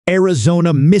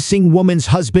Arizona missing woman's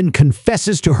husband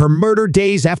confesses to her murder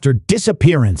days after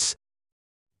disappearance.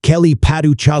 Kelly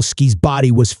Paduchowski's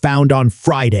body was found on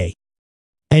Friday.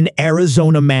 An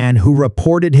Arizona man who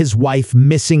reported his wife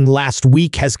missing last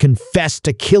week has confessed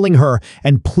to killing her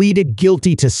and pleaded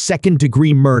guilty to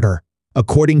second-degree murder,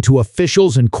 according to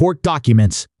officials and court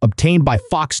documents obtained by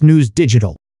Fox News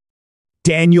Digital.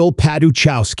 Daniel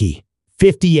Paduchowski,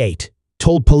 58,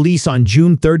 told police on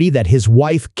June 30 that his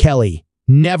wife, Kelly,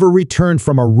 never returned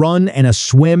from a run and a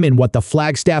swim in what the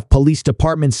Flagstaff Police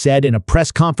Department said in a press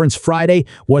conference Friday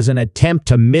was an attempt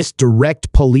to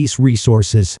misdirect police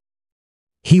resources.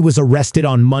 He was arrested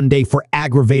on Monday for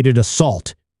aggravated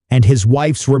assault, and his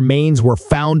wife's remains were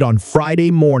found on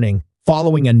Friday morning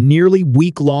following a nearly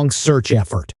week-long search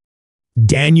effort.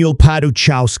 Daniel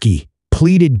Paduchowski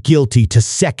pleaded guilty to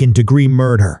second-degree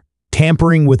murder,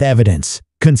 tampering with evidence,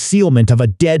 concealment of a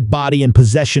dead body and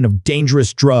possession of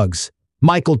dangerous drugs.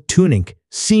 Michael Tunink,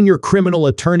 senior criminal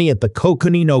attorney at the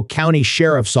Coconino County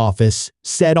Sheriff's Office,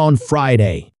 said on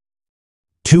Friday.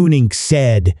 Tunink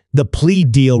said the plea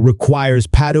deal requires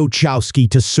Paduchowski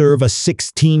to serve a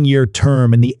 16-year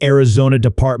term in the Arizona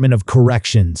Department of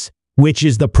Corrections, which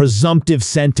is the presumptive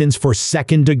sentence for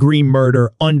second-degree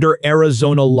murder under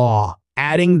Arizona law,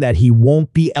 adding that he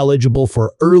won't be eligible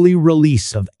for early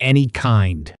release of any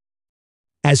kind.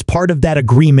 As part of that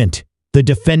agreement, the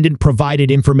defendant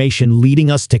provided information leading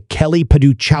us to Kelly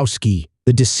Paduchowski,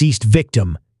 the deceased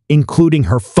victim, including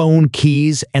her phone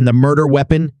keys and the murder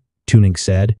weapon, Tunink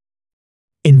said.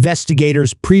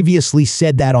 Investigators previously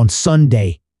said that on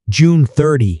Sunday, June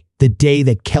 30, the day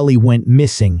that Kelly went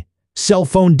missing, cell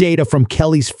phone data from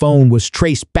Kelly's phone was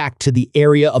traced back to the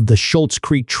area of the Schultz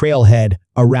Creek trailhead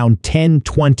around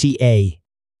 10:20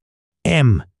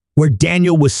 a.m., where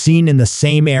Daniel was seen in the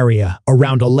same area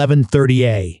around 11:30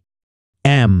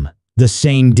 a.m. the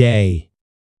same day.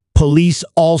 Police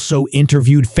also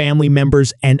interviewed family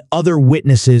members and other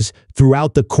witnesses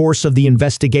throughout the course of the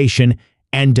investigation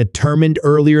and determined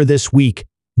earlier this week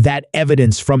that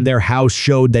evidence from their house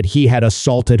showed that he had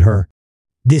assaulted her.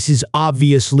 This is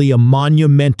obviously a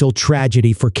monumental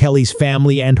tragedy for Kelly's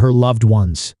family and her loved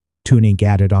ones, Tunink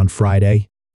added on Friday.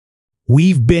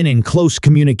 We've been in close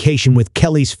communication with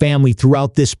Kelly's family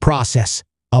throughout this process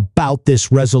about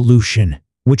this resolution,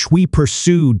 which we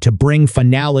pursued to bring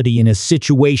finality in a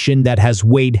situation that has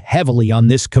weighed heavily on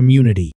this community.